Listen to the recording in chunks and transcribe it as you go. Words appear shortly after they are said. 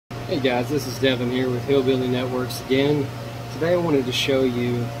Hey guys, this is Devin here with Hillbilly Networks again. Today I wanted to show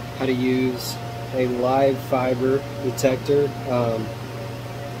you how to use a live fiber detector,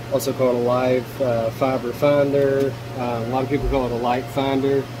 also called a live fiber finder. A lot of people call it a light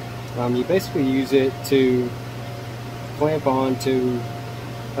finder. You basically use it to clamp on to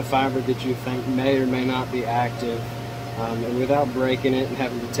a fiber that you think may or may not be active, and without breaking it and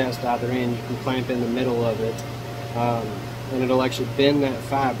having to test either end, you can clamp in the middle of it. And it'll actually bend that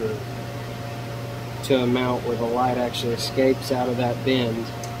fiber to a mount where the light actually escapes out of that bend,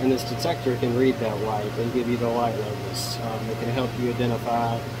 and this detector can read that light and give you the light levels. It can help you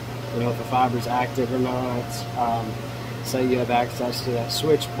identify, if a fiber's active or not. Say you have access to that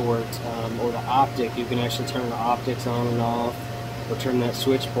switch port or the optic, you can actually turn the optics on and off, or turn that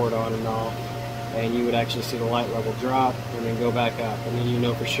switch port on and off, and you would actually see the light level drop and then go back up, and then you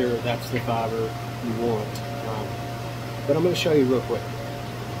know for sure that's the fiber you want. But I'm going to show you real quick.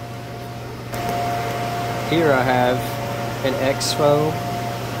 Here I have an Expo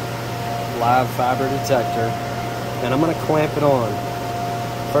live fiber detector, and I'm going to clamp it on.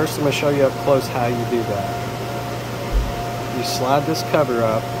 First I'm going to show you up close how you do that. You slide this cover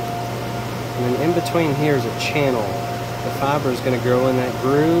up, and then in between here is a channel. The fiber is going to go in that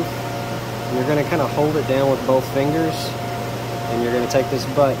groove, and you're going to kind of hold it down with both fingers, and you're going to take this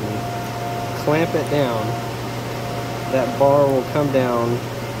button, clamp it down. That bar will come down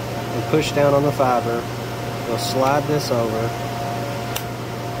and push down on the fiber. You'll slide this over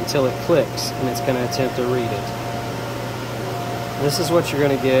until it clicks, and it's going to attempt to read it. This is what you're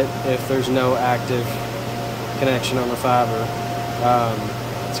going to get if there's no active connection on the fiber.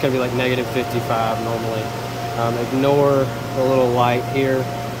 It's going to be like -55 normally. Ignore the little light here.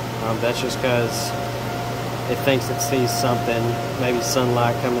 That's just because it thinks it sees something, maybe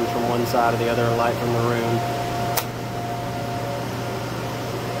sunlight coming from one side or the other, light from the room.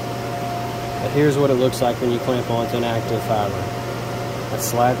 But here's what it looks like when you clamp onto an active fiber. I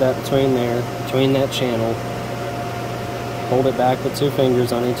slide that between there, between that channel, hold it back with 2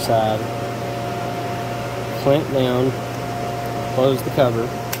 fingers on each side, clamp down, close the cover.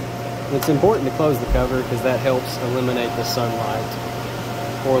 And it's important to close the cover because that helps eliminate the sunlight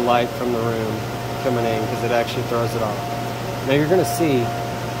or light from the room coming in, because it actually throws it off. Now you're going to see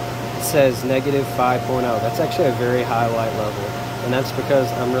it says -5.0. That's actually a very high light level. And that's because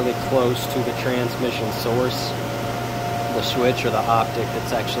I'm really close to the transmission source, the switch or the optic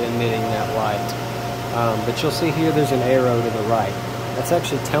that's actually emitting that light. But you'll see here there's an arrow to the right. That's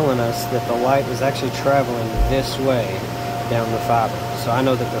actually telling us that the light is actually traveling this way down the fiber. So I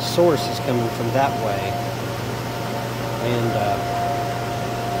know that the source is coming from that way. And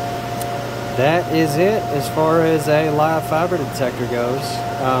that is it as far as a live fiber detector goes.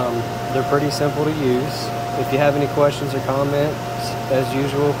 They're pretty simple to use. If you have any questions or comments, as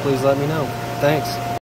usual, please let me know. Thanks.